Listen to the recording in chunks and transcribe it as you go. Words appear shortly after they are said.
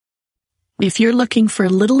If you're looking for a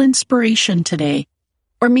little inspiration today,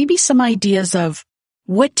 or maybe some ideas of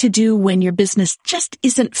what to do when your business just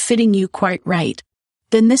isn't fitting you quite right,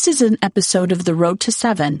 then this is an episode of The Road to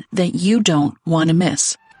 7 that you don't want to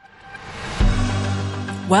miss.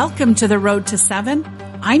 Welcome to The Road to 7.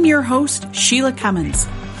 I'm your host, Sheila Cummins.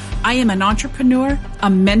 I am an entrepreneur, a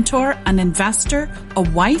mentor, an investor, a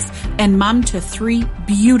wife, and mom to 3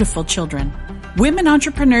 beautiful children. Women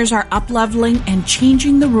entrepreneurs are up-leveling and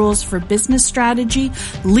changing the rules for business strategy,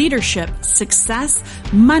 leadership, success,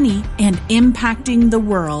 money, and impacting the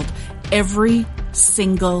world every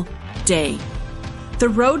single day. The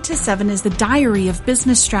Road to 7 is the diary of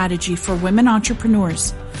business strategy for women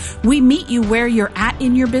entrepreneurs. We meet you where you're at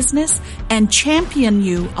in your business and champion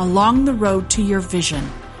you along the road to your vision.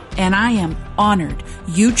 And I am honored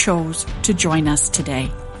you chose to join us today.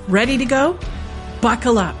 Ready to go?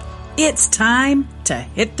 Buckle up. It's time to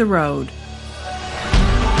hit the road.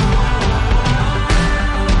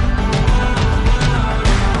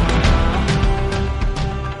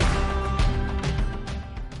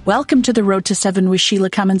 Welcome to The Road to 7 with Sheila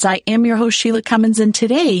Cummins. I am your host, Sheila Cummins, and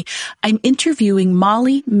today I'm interviewing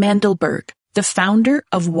Molly Mandelberg, the founder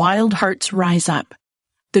of Wild Hearts Rise Up,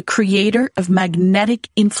 the creator of Magnetic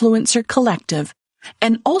Influencer Collective,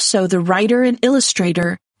 and also the writer and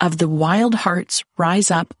illustrator of the Wild Hearts Rise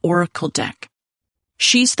Up Oracle Deck.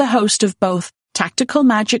 She's the host of both Tactical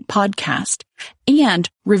Magic Podcast and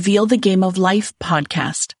Reveal the Game of Life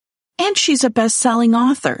podcast, and she's a best-selling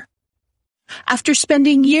author. After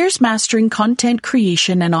spending years mastering content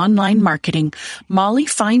creation and online marketing, Molly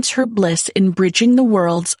finds her bliss in bridging the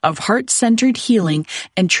worlds of heart-centered healing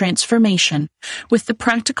and transformation with the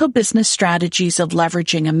practical business strategies of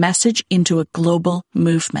leveraging a message into a global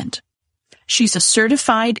movement. She's a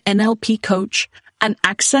certified NLP coach, an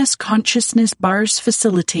Access Consciousness Bars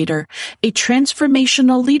facilitator, a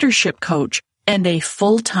transformational leadership coach, and a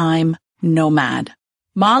full-time nomad.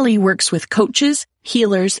 Molly works with coaches,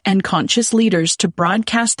 healers, and conscious leaders to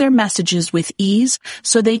broadcast their messages with ease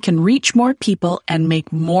so they can reach more people and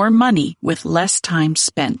make more money with less time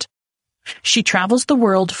spent. She travels the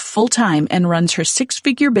world full-time and runs her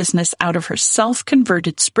 6-figure business out of her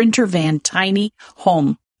self-converted Sprinter van tiny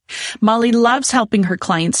home. Molly loves helping her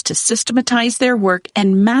clients to systematize their work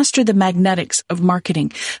and master the magnetics of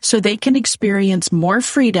marketing so they can experience more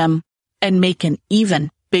freedom and make an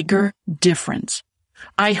even bigger difference.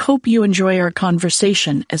 I hope you enjoy our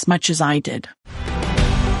conversation as much as I did.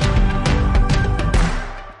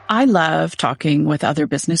 I love talking with other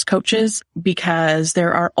business coaches because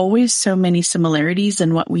there are always so many similarities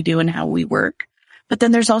in what we do and how we work. But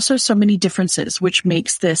then there's also so many differences, which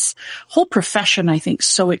makes this whole profession, I think,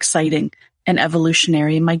 so exciting and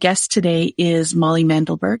evolutionary. My guest today is Molly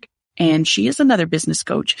Mandelberg, and she is another business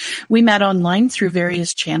coach. We met online through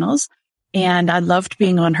various channels, and I loved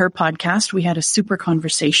being on her podcast. We had a super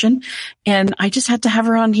conversation, and I just had to have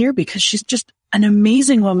her on here because she's just an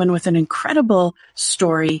amazing woman with an incredible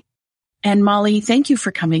story. And Molly, thank you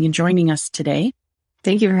for coming and joining us today.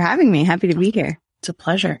 Thank you for having me. Happy to be here. It's a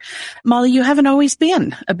pleasure. Molly, you haven't always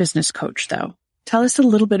been a business coach, though. Tell us a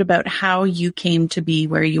little bit about how you came to be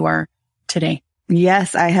where you are today.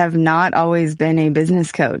 Yes, I have not always been a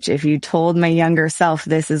business coach. If you told my younger self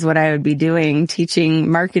this is what I would be doing,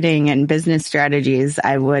 teaching marketing and business strategies,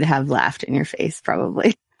 I would have laughed in your face,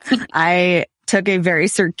 probably. I took a very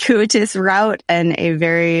circuitous route and a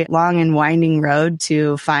very long and winding road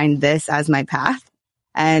to find this as my path.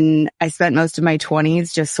 And I spent most of my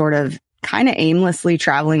 20s just sort of kind of aimlessly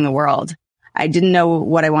traveling the world. I didn't know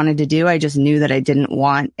what I wanted to do. I just knew that I didn't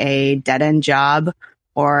want a dead-end job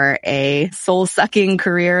or a soul-sucking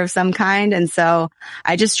career of some kind. And so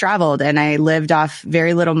I just traveled and I lived off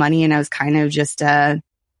very little money, and I was kind of just a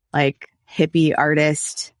hippie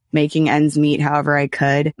artist making ends meet however I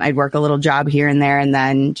could. I'd work a little job here and there and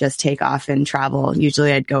then just take off and travel.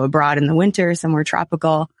 Usually I'd go abroad in the winter, somewhere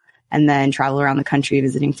tropical, and then travel around the country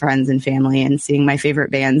visiting friends and family and seeing my favorite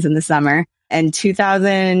bands in the summer. In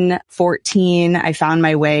 2014, I found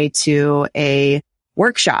my way to a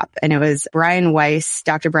workshop, and it was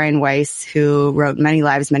Dr. Brian Weiss, who wrote Many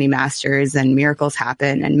Lives, Many Masters and Miracles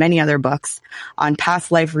Happen and many other books on past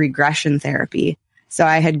life regression therapy. So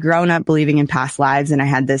I had grown up believing in past lives, and I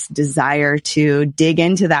had this desire to dig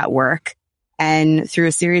into that work. And through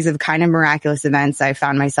a series of kind of miraculous events, I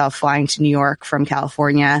found myself flying to New York from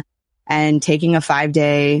California and taking a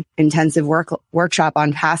 5-day intensive workshop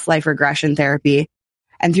on past life regression therapy.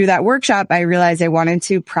 And through that workshop, I realized I wanted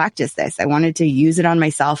to practice this. I wanted to use it on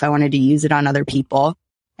myself. I wanted to use it on other people.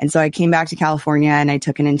 And so I came back to California and I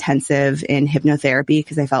took an intensive in hypnotherapy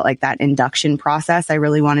because I felt like that induction process I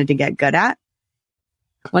really wanted to get good at.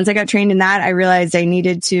 once I got trained in that, I realized I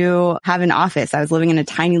needed to have an office. I was living in a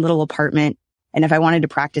tiny little apartment. And if I wanted to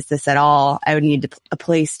practice this at all, I would need a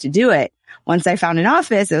place to do it. Once I found an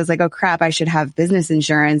office, it was like, oh crap, I should have business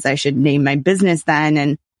insurance. I should name my business then.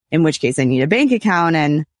 And in which case I need a bank account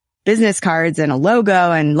and business cards and a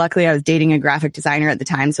logo. And luckily I was dating a graphic designer at the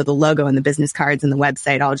time. So the logo and the business cards and the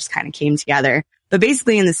website all just kind of came together. But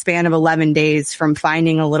basically in the span of 11 days from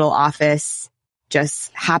finding a little office,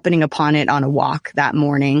 just happening upon it on a walk that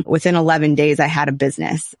morning, within 11 days, I had a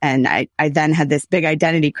business. And I then had this big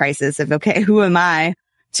identity crisis of, okay, who am I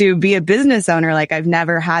to be a business owner? Like I've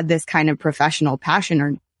never had this kind of professional passion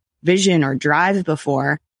or vision or drive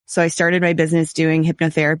before. So I started my business doing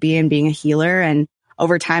hypnotherapy and being a healer. And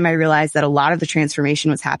over time, I realized that a lot of the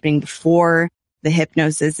transformation was happening before the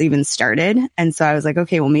hypnosis even started. And so I was like,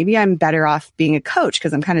 okay, well, maybe I'm better off being a coach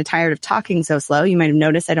because I'm kind of tired of talking so slow. You might have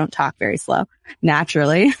noticed I don't talk very slow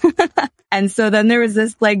naturally. And so then there was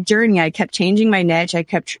this like journey. I kept changing my niche. I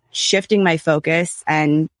kept shifting my focus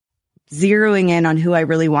and zeroing in on who I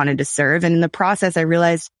really wanted to serve. And in the process, I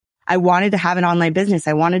realized I wanted to have an online business.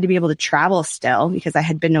 I wanted to be able to travel still because I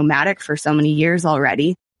had been nomadic for so many years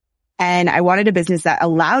already. And I wanted a business that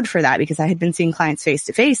allowed for that because I had been seeing clients face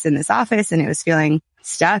to face in this office and it was feeling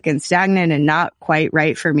stuck and stagnant and not quite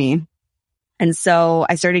right for me. And so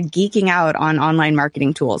I started geeking out on online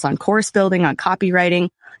marketing tools, on course building, on copywriting,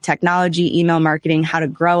 technology, email marketing, how to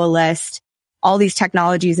grow a list, all these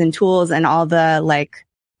technologies and tools and all the like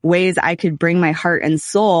ways I could bring my heart and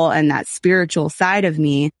soul and that spiritual side of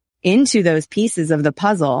me into those pieces of the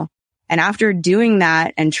puzzle. And after doing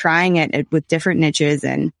that and trying it with different niches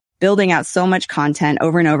and building out so much content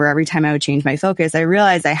over and over every time I would change my focus, I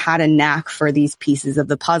realized I had a knack for these pieces of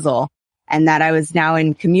the puzzle and that I was now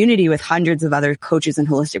in community with hundreds of other coaches and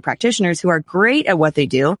holistic practitioners who are great at what they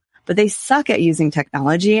do, but they suck at using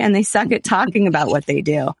technology and they suck at talking about what they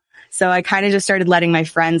do. So I kind of just started letting my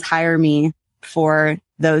friends hire me for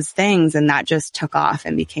those things. And that just took off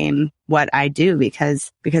and became what I do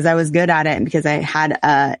because I was good at it and because I had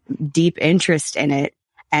a deep interest in it.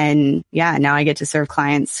 And yeah, now I get to serve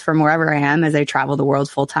clients from wherever I am as I travel the world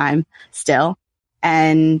full time still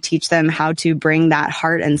and teach them how to bring that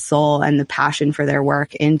heart and soul and the passion for their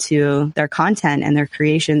work into their content and their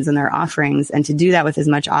creations and their offerings. And to do that with as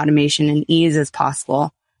much automation and ease as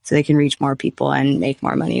possible so they can reach more people and make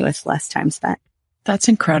more money with less time spent. That's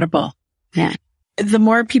incredible. Yeah. The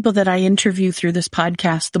more people that I interview through this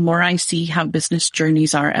podcast, the more I see how business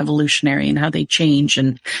journeys are evolutionary and how they change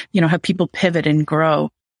and, how people pivot and grow.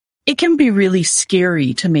 It can be really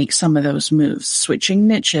scary to make some of those moves, switching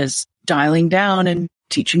niches, dialing down and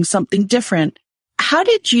teaching something different.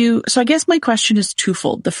 So I guess my question is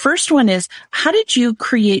twofold. The first one is, how did you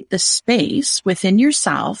create the space within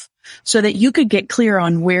yourself so that you could get clear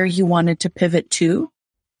on where you wanted to pivot to?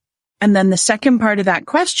 And then the second part of that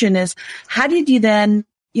question is, how did you then,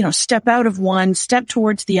 step out of one, step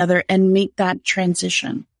towards the other and make that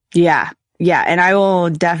transition? Yeah. Yeah. And I will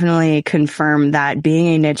definitely confirm that being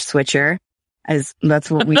a niche switcher, as that's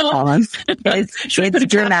what we call them, it's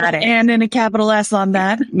dramatic. And in a capital S on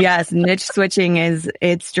that. Yes. Niche switching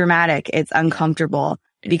it's dramatic. It's uncomfortable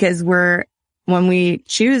because when we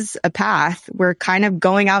choose a path, we're kind of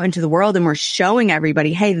going out into the world and we're showing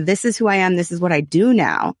everybody, hey, this is who I am. This is what I do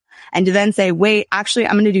now. And to then say, wait, actually,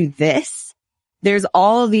 I'm going to do this. There's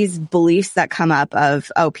all of these beliefs that come up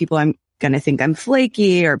of, oh, people I'm going to think I'm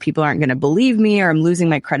flaky or people aren't going to believe me or I'm losing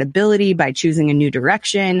my credibility by choosing a new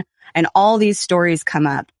direction. And all these stories come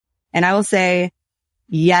up. And I will say,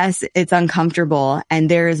 yes, it's uncomfortable. And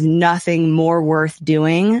there is nothing more worth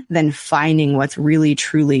doing than finding what's really,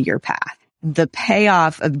 truly your path. The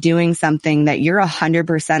payoff of doing something that you're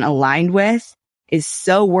 100% aligned with is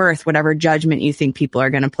so worth whatever judgment you think people are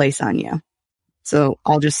going to place on you. So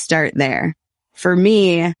I'll just start there. For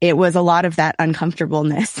me, it was a lot of that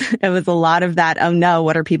uncomfortableness. It was a lot of that, oh no,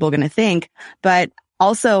 what are people going to think? But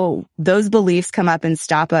also those beliefs come up and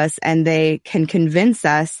stop us and they can convince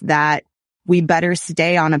us that we better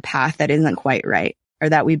stay on a path that isn't quite right or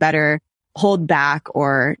that we better hold back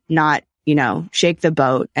or not, shake the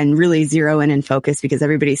boat and really zero in and focus because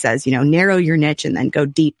everybody says, narrow your niche and then go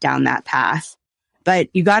deep down that path. But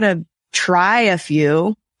you got to try a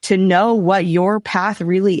few to know what your path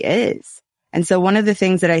really is. And so one of the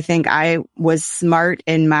things that I think I was smart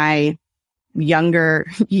in my younger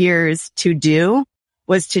years to do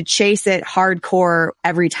was to chase it hardcore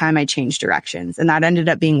every time I changed directions. And that ended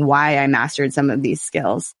up being why I mastered some of these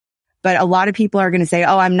skills. But a lot of people are going to say,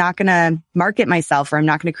 oh, I'm not going to market myself or I'm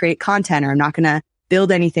not going to create content or I'm not going to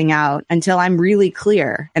build anything out until I'm really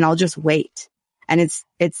clear and I'll just wait. And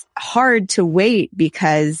it's hard to wait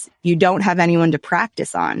because you don't have anyone to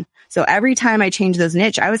practice on. So every time I changed those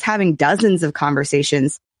niche, I was having dozens of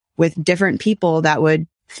conversations with different people that would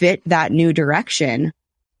fit that new direction.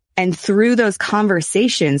 And through those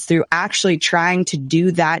conversations, through actually trying to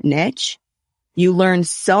do that niche, you learn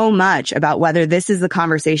so much about whether this is the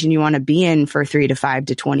conversation you want to be in for 3 to 5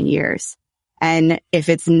 to 20 years. And if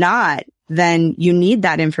it's not, then you need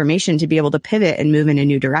that information to be able to pivot and move in a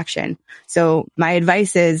new direction. So my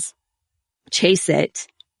advice is chase it,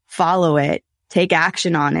 follow it, take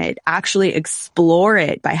action on it, actually explore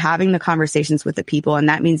it by having the conversations with the people. And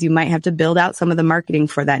that means you might have to build out some of the marketing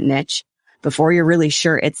for that niche before you're really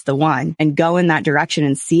sure it's the one, and go in that direction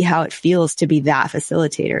and see how it feels to be that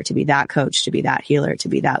facilitator, to be that coach, to be that healer, to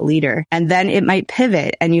be that leader. And then it might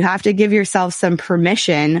pivot, and you have to give yourself some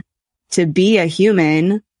permission to be a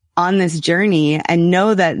human on this journey and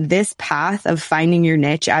know that this path of finding your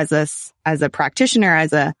niche as a practitioner,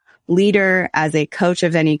 as a leader, as a coach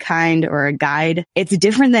of any kind or a guide, it's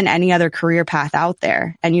different than any other career path out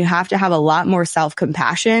there. And you have to have a lot more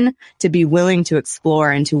self-compassion to be willing to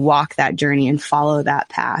explore and to walk that journey and follow that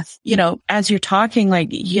path. You know, as you're talking, like,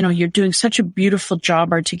 you know, you're doing such a beautiful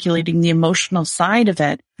job articulating the emotional side of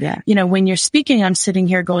it. Yeah. You know, when you're speaking, I'm sitting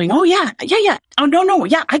here going, oh yeah. Oh no.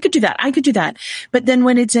 Yeah, I could do that. But then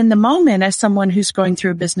when it's in the moment, as someone who's going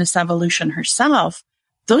through a business evolution herself,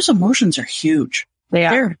 those emotions are huge.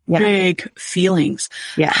 They're big feelings.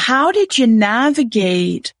 Yeah. How did you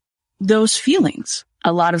navigate those feelings?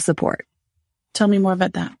 A lot of support. Tell me more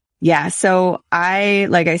about that. Yeah. So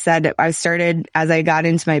like I said, I started, as I got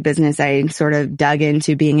into my business, I sort of dug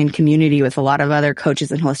into being in community with a lot of other coaches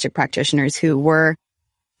and holistic practitioners who were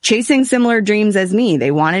chasing similar dreams as me.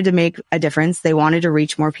 They wanted to make a difference. They wanted to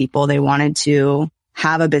reach more people. They wanted to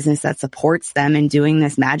have a business that supports them in doing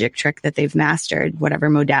this magic trick that they've mastered, whatever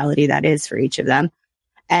modality that is for each of them.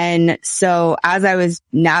 And so as I was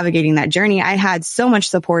navigating that journey, I had so much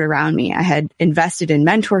support around me. I had invested in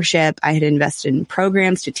mentorship. I had invested in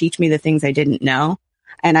programs to teach me the things I didn't know.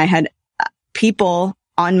 And I had people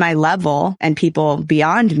on my level and people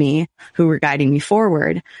beyond me who were guiding me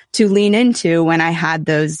forward to lean into when I had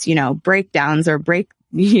those, breakdowns or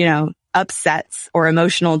upsets or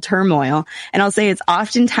emotional turmoil. And I'll say it's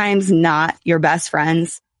oftentimes not your best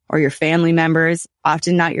friends or your family members,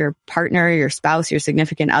 often not your partner, your spouse, your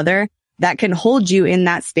significant other, that can hold you in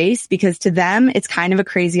that space, because to them, it's kind of a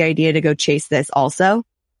crazy idea to go chase this also.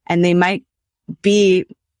 And they might be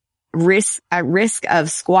at risk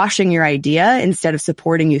of squashing your idea instead of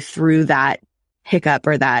supporting you through that hiccup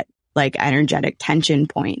or that energetic tension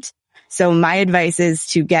point. So my advice is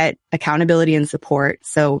to get accountability and support.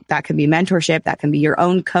 So that can be mentorship. That can be your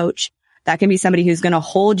own coach. That can be somebody who's going to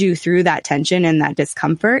hold you through that tension and that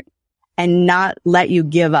discomfort and not let you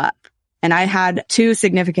give up. And I had 2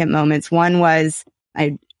 significant moments. One was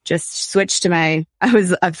I just switched I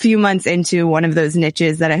was a few months into one of those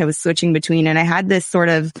niches that I was switching between. And I had this sort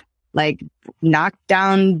of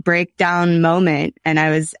knockdown, breakdown moment. And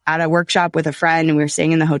I was at a workshop with a friend and we were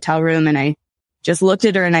staying in the hotel room, and I just looked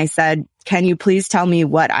at her and I said, can you please tell me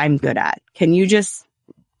what I'm good at? Can you just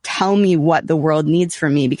tell me what the world needs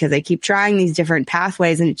from me? Because I keep trying these different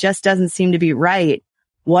pathways and it just doesn't seem to be right.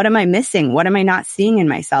 What am I missing? What am I not seeing in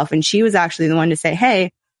myself? And she was actually the one to say,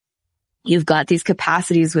 hey, you've got these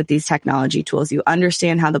capacities with these technology tools. You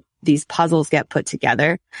understand how these puzzles get put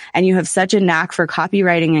together, and you have such a knack for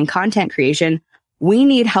copywriting and content creation. We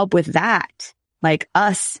need help with that.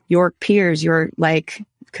 Us, your peers, your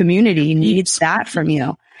community needs that from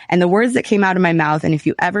you. And the words that came out of my mouth, and if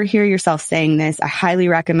you ever hear yourself saying this, I highly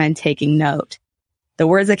recommend taking note. The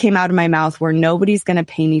words that came out of my mouth were, nobody's going to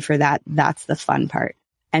pay me for that. That's the fun part.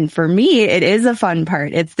 And for me, it is a fun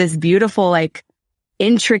part. It's this beautiful,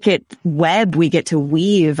 intricate web we get to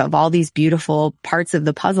weave of all these beautiful parts of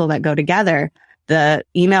the puzzle that go together. The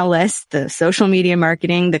email list, the social media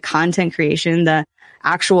marketing, the content creation, the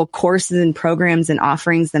actual courses and programs and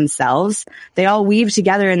offerings themselves, they all weave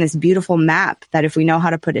together in this beautiful map that if we know how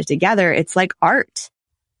to put it together, it's like art.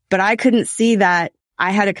 But I couldn't see that I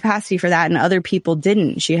had a capacity for that and other people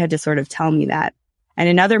didn't. She had to sort of tell me that. And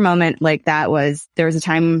another moment like that was, there was a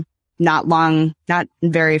time not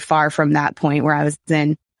very far from that point where I was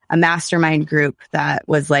in a mastermind group that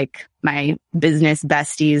was my business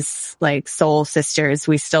besties, soul sisters.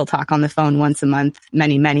 We still talk on the phone once a month,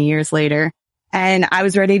 many, many years later. And I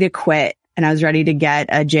was ready to quit, and I was ready to get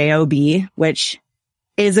a job, which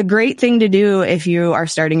is a great thing to do if you are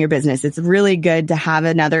starting your business. It's really good to have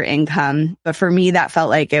another income. But for me, that felt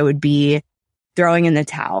like it would be throwing in the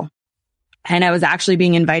towel. And I was actually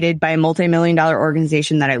being invited by a multi-million-dollar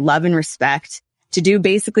organization that I love and respect to do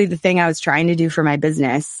basically the thing I was trying to do for my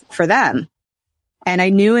business for them. And I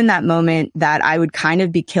knew in that moment that I would kind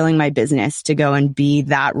of be killing my business to go and be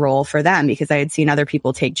that role for them, because I had seen other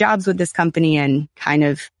people take jobs with this company and kind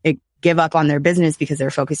of give up on their business because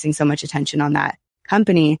they're focusing so much attention on that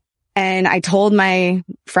company. And I told my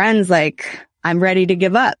friends, like, I'm ready to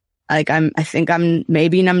give up. Like, I think I'm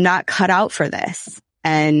not cut out for this.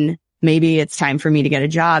 And maybe it's time for me to get a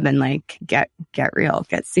job and like get real,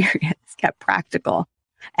 get serious, get practical.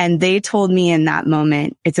 And they told me in that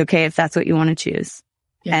moment, it's okay if that's what you want to choose,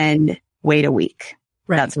 and wait a week.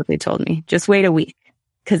 Right. That's what they told me. Just wait a week.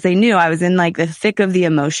 Because they knew I was in like the thick of the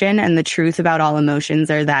emotion, and the truth about all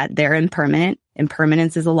emotions are that they're impermanent.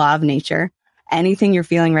 Impermanence is a law of nature. Anything you're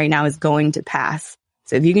feeling right now is going to pass.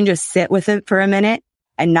 So if you can just sit with it for a minute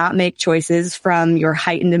and not make choices from your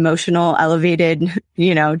heightened emotional, elevated,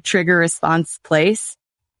 trigger response place,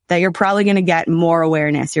 that you're probably going to get more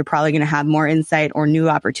awareness. You're probably going to have more insight, or new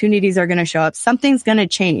opportunities are going to show up. Something's going to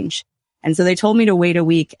change. And so they told me to wait a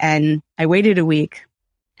week, and I waited a week.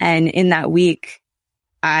 And in that week,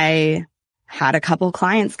 I had a couple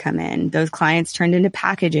clients come in. Those clients turned into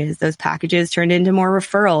packages. Those packages turned into more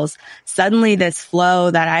referrals. Suddenly this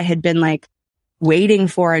flow that I had been like waiting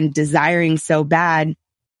for and desiring so bad,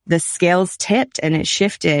 the scales tipped and it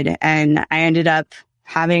shifted. And I ended up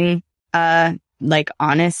having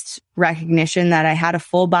honest recognition that I had a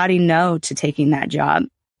full body no to taking that job.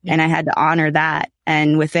 Yeah. And I had to honor that.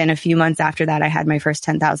 And within a few months after that, I had my first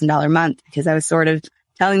 $10,000 month, because I was sort of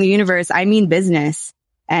telling the universe, I mean business,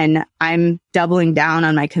 and I'm doubling down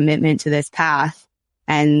on my commitment to this path.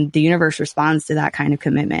 And the universe responds to that kind of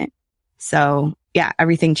commitment. So yeah,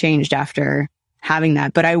 everything changed after having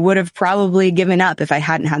that. But I would have probably given up if I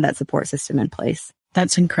hadn't had that support system in place.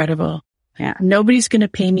 That's incredible. Yeah. Nobody's going to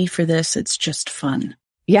pay me for this. It's just fun.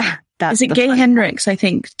 Yeah. Is it Gay Hendricks, I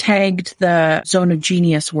think, tagged the zone of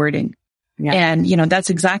genius wording? Yeah. And, that's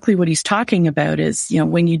exactly what he's talking about is,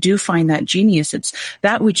 when you do find that genius, it's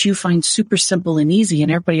that which you find super simple and easy,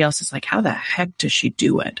 and everybody else is like, how the heck does she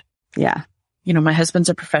do it? Yeah. My husband's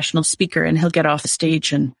a professional speaker, and he'll get off the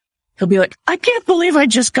stage and he'll be like, I can't believe I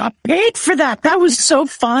just got paid for that. That was so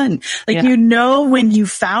fun. Like, when you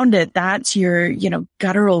found it, that's your,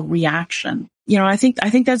 guttural reaction. I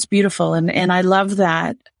think that's beautiful. And I love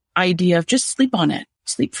that idea of just sleep on it.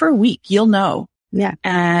 Sleep for a week. You'll know. Yeah.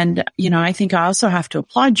 And, I think I also have to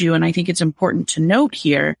applaud you. And I think it's important to note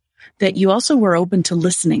here that you also were open to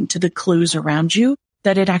listening to the clues around you,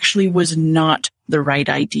 that it actually was not the right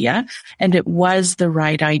idea. And it was the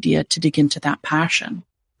right idea to dig into that passion.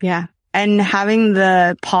 Yeah. And having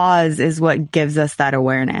the pause is what gives us that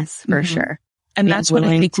awareness for sure. And that's what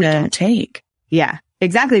I think we don't take. Yeah,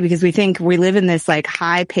 exactly. Because we think we live in this like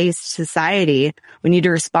high paced society. We need to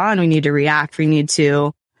respond. We need to react. We need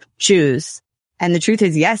to choose. And the truth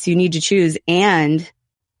is, yes, you need to choose, and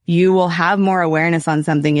you will have more awareness on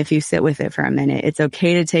something if you sit with it for a minute. It's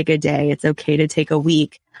okay to take a day. It's okay to take a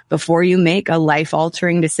week before you make a life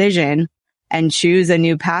altering decision and choose a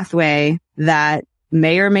new pathway that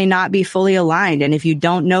may or may not be fully aligned. And if you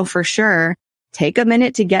don't know for sure, take a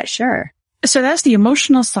minute to get sure. So that's the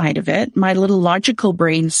emotional side of it. My little logical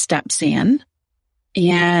brain steps in.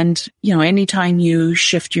 And, anytime you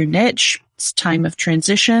shift your niche, it's time of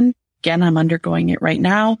transition. Again, I'm undergoing it right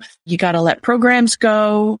now. You got to let programs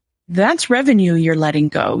go. That's revenue you're letting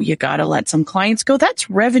go. You got to let some clients go. That's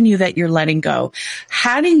revenue that you're letting go.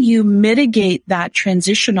 How do you mitigate that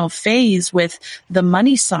transitional phase with the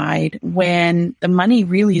money side when the money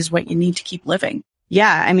really is what you need to keep living?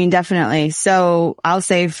 Yeah, I mean, definitely. So I'll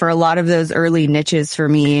say for a lot of those early niches for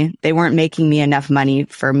me, they weren't making me enough money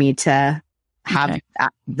for me to have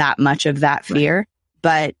that much of that fear. Right.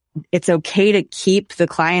 But it's okay to keep the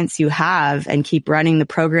clients you have and keep running the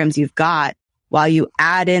programs you've got while you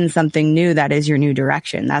add in something new that is your new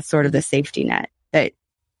direction. That's sort of the safety net. That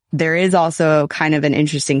there is also kind of an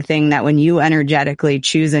interesting thing that when you energetically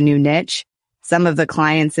choose a new niche, some of the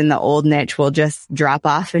clients in the old niche will just drop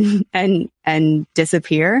off and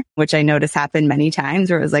disappear, which I notice happen many times,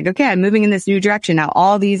 where it was like, okay, I'm moving in this new direction. Now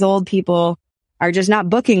all these old people are just not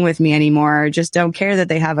booking with me anymore, or just don't care that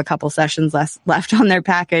they have a couple sessions left on their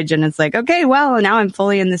package. And it's like, okay, well, now I'm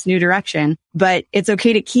fully in this new direction. But it's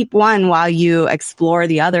okay to keep one while you explore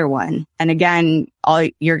the other one. And again,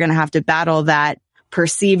 you're going to have to battle that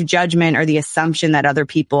perceived judgment or the assumption that other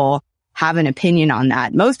people have an opinion on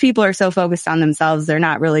that. Most people are so focused on themselves, they're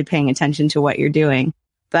not really paying attention to what you're doing.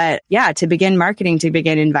 But yeah, to begin marketing, to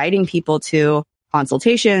begin inviting people to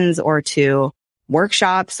consultations or to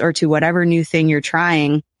workshops or to whatever new thing you're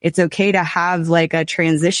trying, it's okay to have like a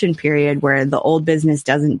transition period where the old business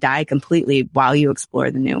doesn't die completely while you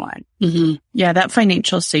explore the new one. Mm-hmm. Yeah, that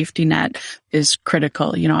financial safety net is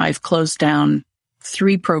critical. I've closed down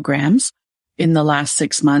 3 programs in the last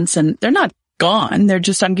 6 months, and they're not gone.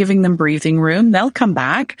 I'm giving them breathing room. They'll come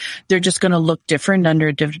back. They're just going to look different under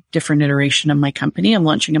a different iteration of my company. I'm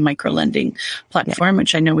launching a micro-lending platform,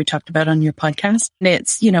 which I know we talked about on your podcast. And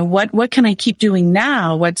it's, what can I keep doing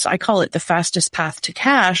now? I call it the fastest path to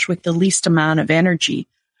cash with the least amount of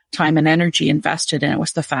time and energy invested in it.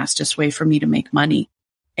 Was the fastest way for me to make money.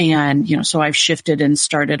 And, so I've shifted and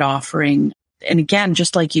started offering. And again,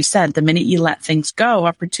 just like you said, the minute you let things go,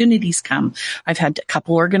 opportunities come. I've had a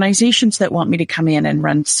couple organizations that want me to come in and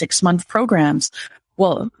run 6-month programs.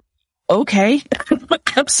 Well, okay,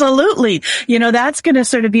 absolutely. That's going to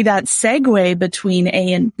sort of be that segue between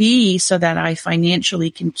A and B so that I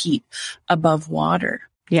financially can keep above water.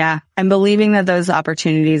 Yeah. And believing that those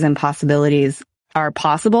opportunities and possibilities are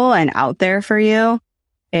possible and out there for you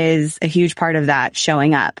is a huge part of that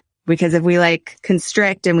showing up. Because if we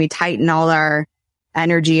constrict and we tighten all our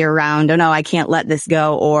energy around, oh no, I can't let this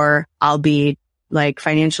go, or I'll be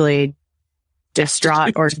financially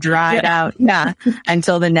distraught or dried out. Yeah.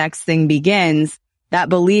 Until the next thing begins, that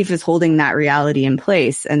belief is holding that reality in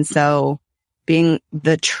place. And so being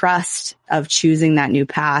the trust of choosing that new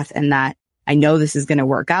path and that I know this is going to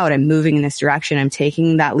work out. I'm moving in this direction. I'm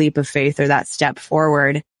taking that leap of faith or that step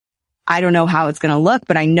forward. I don't know how it's going to look,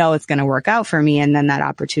 but I know it's going to work out for me. And then that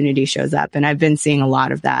opportunity shows up. And I've been seeing a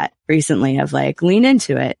lot of that recently of lean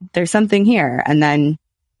into it. There's something here. And then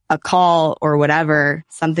a call or whatever,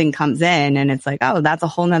 something comes in and it's oh, that's a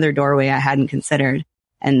whole nother doorway I hadn't considered.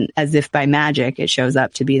 And as if by magic, it shows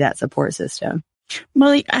up to be that support system.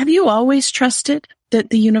 Molly, have you always trusted that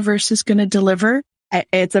the universe is going to deliver?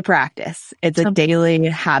 It's a practice. It's a daily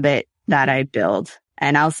habit that I build.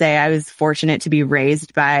 And I'll say I was fortunate to be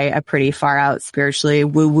raised by a pretty far out spiritually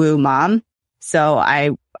woo-woo mom. So I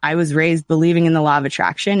was raised believing in the law of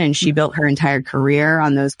attraction, and she built her entire career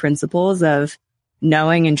on those principles of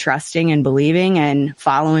knowing and trusting and believing and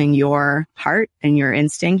following your heart and your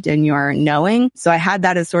instinct and your knowing. So I had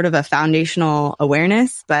that as sort of a foundational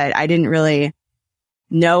awareness, but I didn't really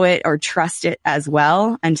know it or trust it as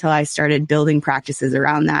well until I started building practices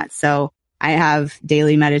around that. So I have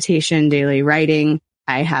daily meditation, daily writing.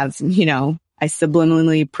 I have, I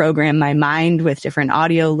subliminally program my mind with different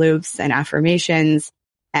audio loops and affirmations.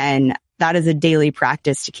 And that is a daily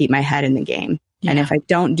practice to keep my head in the game. Yeah. And if I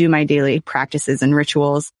don't do my daily practices and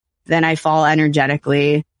rituals, then I fall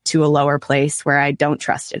energetically to a lower place where I don't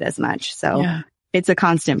trust it as much. So It's a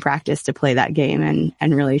constant practice to play that game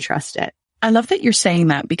and really trust it. I love that you're saying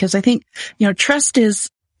that because I think, trust is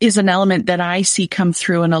an element that I see come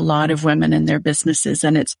through in a lot of women in their businesses.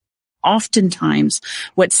 And it's oftentimes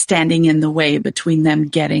what's standing in the way between them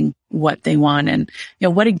getting what they want. And,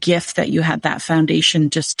 what a gift that you had that foundation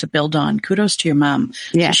just to build on. Kudos to your mom.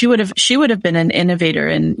 Yeah. So she would have been an innovator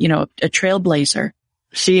and, a trailblazer.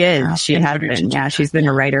 She is. She has been. Yeah. She's been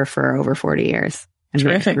a writer for over 40 years. And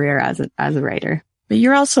terrific career as a writer. But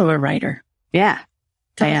you're also a writer. Yeah.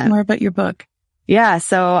 Tell us more about your book. Yeah.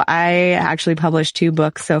 So I actually published 2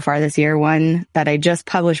 books so far this year. One that I just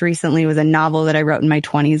published recently was a novel that I wrote in my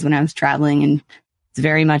 20s when I was traveling. And it's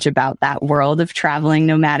very much about that world of traveling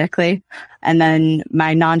nomadically. And then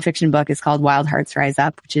my nonfiction book is called Wild Hearts Rise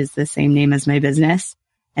Up, which is the same name as my business.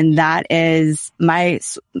 And that is my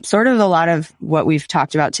sort of a lot of what we've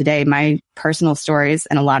talked about today, my personal stories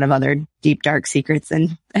and a lot of other deep, dark secrets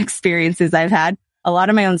and experiences I've had. A lot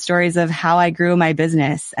of my own stories of how I grew my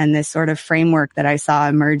business and this sort of framework that I saw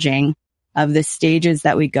emerging of the stages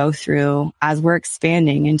that we go through as we're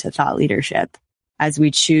expanding into thought leadership, as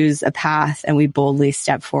we choose a path and we boldly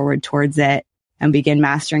step forward towards it and begin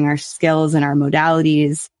mastering our skills and our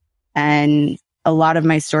modalities. And a lot of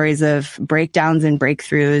my stories of breakdowns and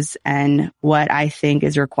breakthroughs and what I think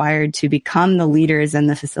is required to become the leaders and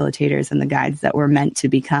the facilitators and the guides that we're meant to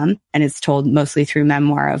become. And it's told mostly through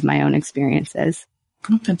memoir of my own experiences.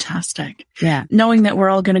 Oh, fantastic. Yeah. Knowing that we're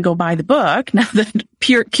all going to go buy the book, now that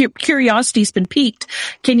curiosity's been piqued,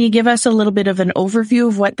 can you give us a little bit of an overview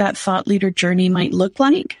of what that thought leader journey might look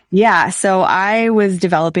like? Yeah. So I was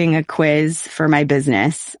developing a quiz for my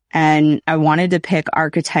business and I wanted to pick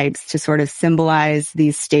archetypes to sort of symbolize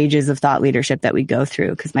these stages of thought leadership that we go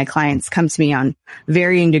through because my clients come to me on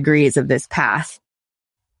varying degrees of this path.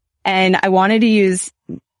 And I wanted to use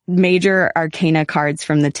major arcana cards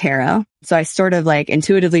from the tarot. So I sort of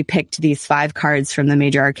intuitively picked these 5 cards from the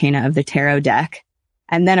major arcana of the tarot deck.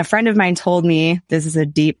 And then a friend of mine told me, this is a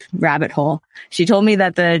deep rabbit hole. She told me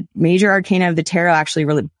that the major arcana of the tarot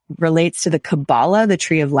actually relates to the Kabbalah, the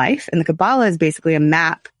tree of life. And the Kabbalah is basically a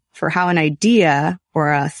map for how an idea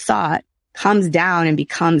or a thought comes down and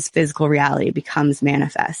becomes physical reality, becomes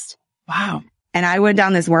manifest. Wow. And I went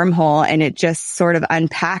down this wormhole and it just sort of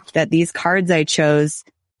unpacked that these cards I chose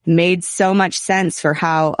made so much sense for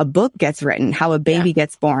how a book gets written, how a baby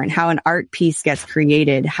gets born, how an art piece gets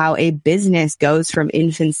created, how a business goes from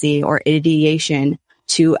infancy or ideation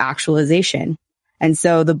to actualization. And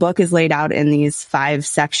so the book is laid out in these 5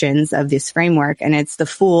 sections of this framework. And it's the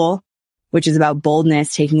Fool, which is about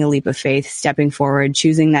boldness, taking a leap of faith, stepping forward,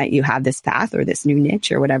 choosing that you have this path or this new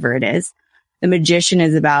niche or whatever it is. The Magician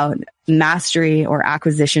is about mastery or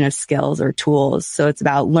acquisition of skills or tools. So it's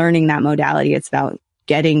about learning that modality. It's about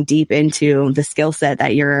getting deep into the skill set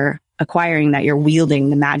that you're acquiring, that you're wielding,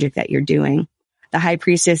 the magic that you're doing. The High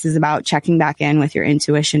Priestess is about checking back in with your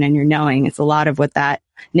intuition and your knowing. It's a lot of what that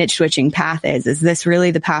niche switching path is. Is this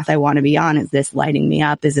really the path I want to be on? Is this lighting me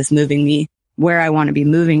up? Is this moving me where I want to be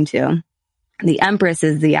moving to? The Empress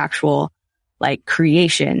is the actual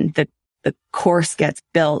creation. The course gets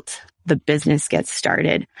built. The business gets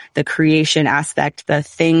started. The creation aspect, the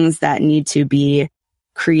things that need to be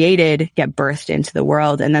created get birthed into the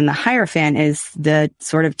world. And then the Hierophant is the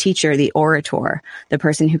sort of teacher, the orator, the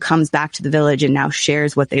person who comes back to the village and now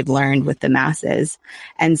shares what they've learned with the masses.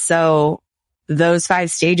 And so those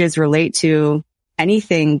 5 stages relate to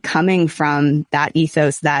anything coming from that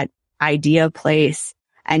ethos, that idea place,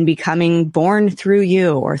 and becoming born through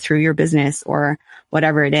you or through your business or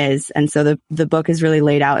whatever it is. And so the book is really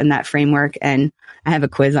laid out in that framework. And I have a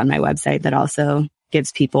quiz on my website that also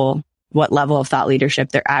gives people what level of thought leadership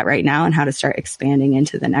they're at right now and how to start expanding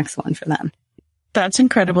into the next one for them. That's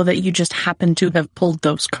incredible that you just happened to have pulled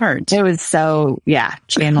those cards. It was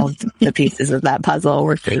channeled the pieces of that puzzle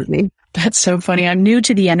were crazy. That's so funny. I'm new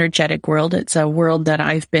to the energetic world. It's a world that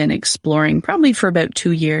I've been exploring probably for about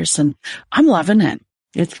 2 years and I'm loving it.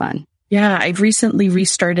 It's fun. Yeah. I've recently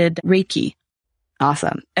restarted Reiki.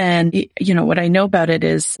 Awesome. And what I know about it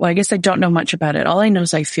is, I guess I don't know much about it. All I know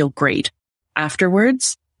is I feel great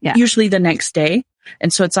afterwards. Yeah. Usually the next day.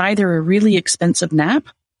 And so it's either a really expensive nap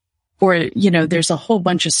or, there's a whole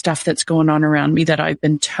bunch of stuff that's going on around me that I've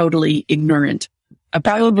been totally ignorant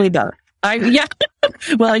about. Probably both.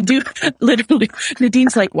 Well, I do literally.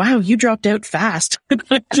 Nadine's like, wow, you dropped out fast.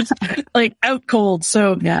 Just out cold.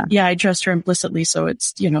 So yeah, I trust her implicitly. So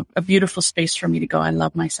it's, a beautiful space for me to go. I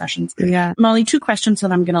love my sessions. Yeah. Molly, 2 questions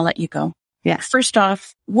and I'm going to let you go. Yeah. First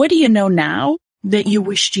off, what do you know now that you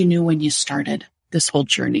wished you knew when you started this whole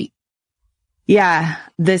journey? Yeah,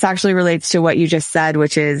 this actually relates to what you just said,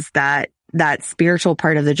 which is that spiritual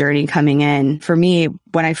part of the journey coming in. For me,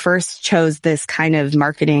 when I first chose this kind of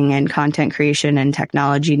marketing and content creation and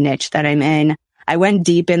technology niche that I'm in, I went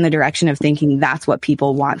deep in the direction of thinking that's what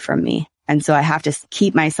people want from me. And so I have to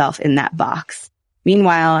keep myself in that box.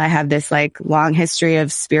 Meanwhile, I have this long history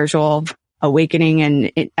of spiritual awakening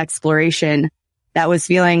and exploration that was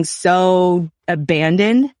feeling so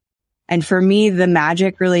abandoned. And for me, the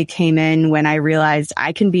magic really came in when I realized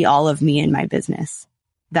I can be all of me in my business,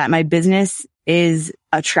 that my business is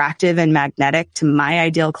attractive and magnetic to my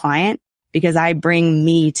ideal client because I bring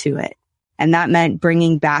me to it. And that meant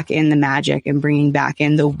bringing back in the magic and bringing back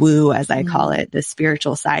in the woo, as I call it, the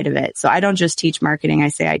spiritual side of it. So I don't just teach marketing. I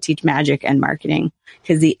say I teach magic and marketing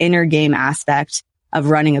because the inner game aspect of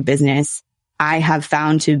running a business, I have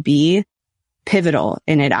found to be pivotal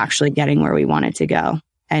in it actually getting where we want it to go.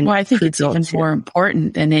 And I think it's even more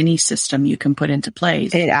important than any system you can put into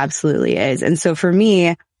place. It absolutely is. And so for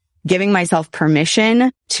me, giving myself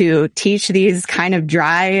permission to teach these kind of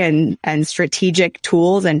dry and strategic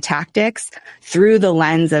tools and tactics through the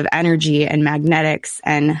lens of energy and magnetics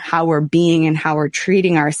and how we're being and how we're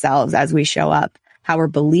treating ourselves as we show up, how we're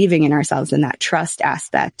believing in ourselves and that trust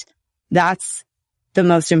aspect. That's the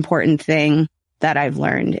most important thing that I've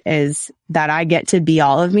learned is that I get to be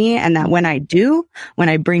all of me. And that when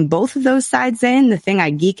I bring both of those sides in, the thing I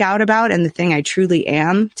geek out about and the thing I truly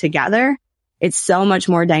am together, it's so much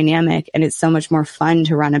more dynamic and it's so much more fun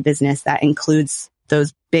to run a business that includes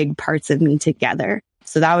those big parts of me together.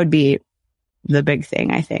 So that would be the big thing,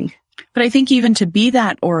 I think. But I think even to be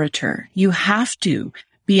that orator, you have to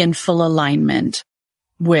be in full alignment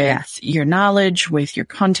with your knowledge, with your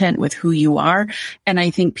content, with who you are. And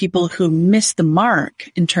I think people who miss the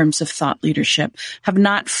mark in terms of thought leadership have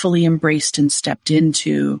not fully embraced and stepped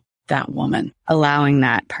into that woman. Allowing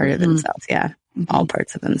that part of themselves. Yeah. All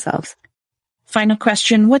parts of themselves. Final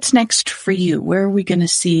question. What's next for you? Where are we going to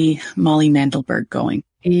see Molly Mandelberg going?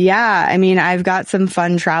 Yeah. I mean, I've got some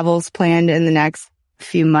fun travels planned in the next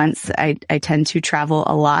few months, I tend to travel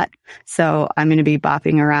a lot. So I'm going to be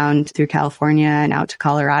bopping around through California and out to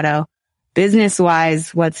Colorado. Business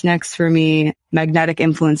wise, what's next for me? Magnetic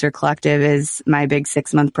Influencer Collective is my big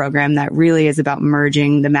 6-month program that really is about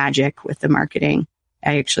merging the magic with the marketing.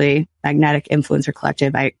 Magnetic Influencer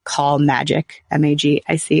Collective, I call magic,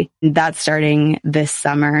 MAGIC. That's starting this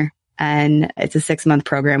summer. And it's a 6-month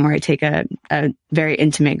program where I take a very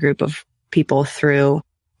intimate group of people through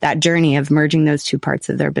that journey of merging those two parts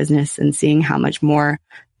of their business and seeing how much more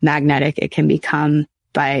magnetic it can become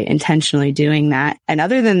by intentionally doing that. And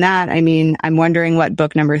other than that, I mean, I'm wondering what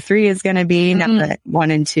book number 3 is going to be now that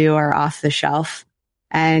 1 and 2 are off the shelf.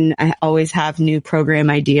 And I always have new program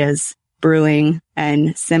ideas brewing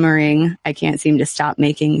and simmering. I can't seem to stop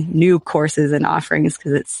making new courses and offerings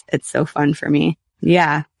because it's so fun for me.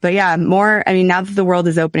 Yeah. But yeah, more, I mean, now that the world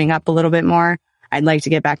is opening up a little bit more, I'd like to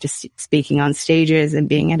get back to speaking on stages and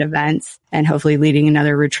being at events and hopefully leading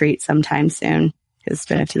another retreat sometime soon, because it's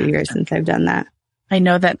been a few years since I've done that. I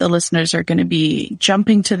know that the listeners are going to be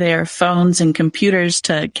jumping to their phones and computers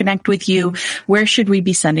to connect with you. Where should we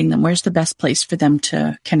be sending them? Where's the best place for them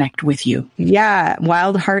to connect with you? Yeah,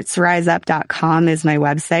 wildheartsriseup.com is my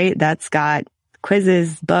website. That's got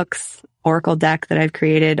quizzes, books, Oracle deck that I've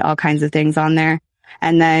created, all kinds of things on there.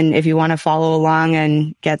 And then if you want to follow along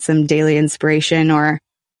and get some daily inspiration or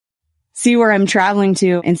see where I'm traveling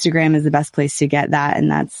to, Instagram is the best place to get that. And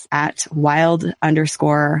that's at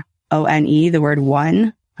wild_ONE, the word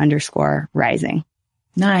 1_rising.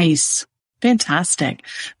 Nice. Fantastic.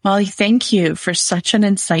 Molly, thank you for such an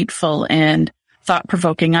insightful and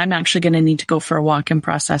thought-provoking. I'm actually going to need to go for a walk and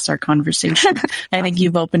process our conversation. I think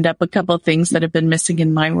you've opened up a couple of things that have been missing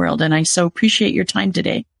in my world, and I so appreciate your time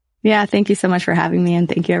today. Yeah, thank you so much for having me, and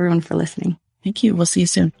thank you everyone for listening. Thank you. We'll see you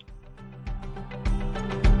soon.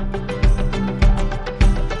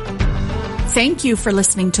 Thank you for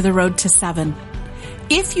listening to The Road to 7.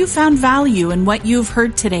 If you found value in what you've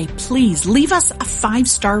heard today, please leave us a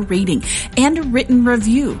 5-star rating and a written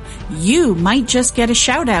review. You might just get a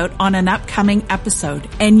shout out on an upcoming episode,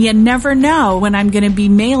 and you never know when I'm going to be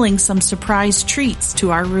mailing some surprise treats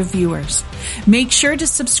to our reviewers. Make sure to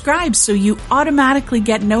subscribe so you automatically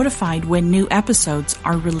get notified when new episodes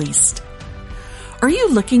are released. Are you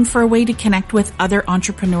looking for a way to connect with other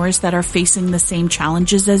entrepreneurs that are facing the same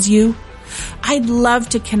challenges as you? I'd love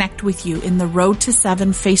to connect with you in the Road to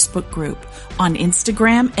 7 Facebook group on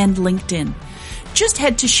Instagram and LinkedIn. Just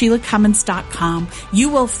head to SheilaCummins.com. You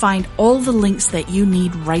will find all the links that you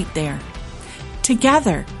need right there.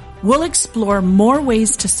 Together, we'll explore more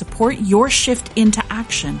ways to support your shift into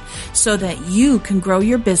action so that you can grow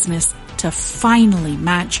your business to finally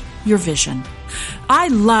match your vision. I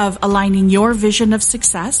love aligning your vision of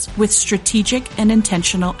success with strategic and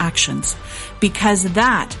intentional actions, because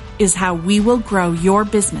that is how we will grow your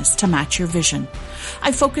business to match your vision.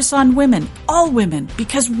 I focus on women, all women,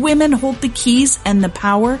 because women hold the keys and the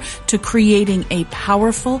power to creating a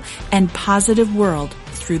powerful and positive world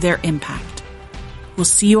through their impact. We'll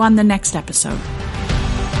see you on the next episode.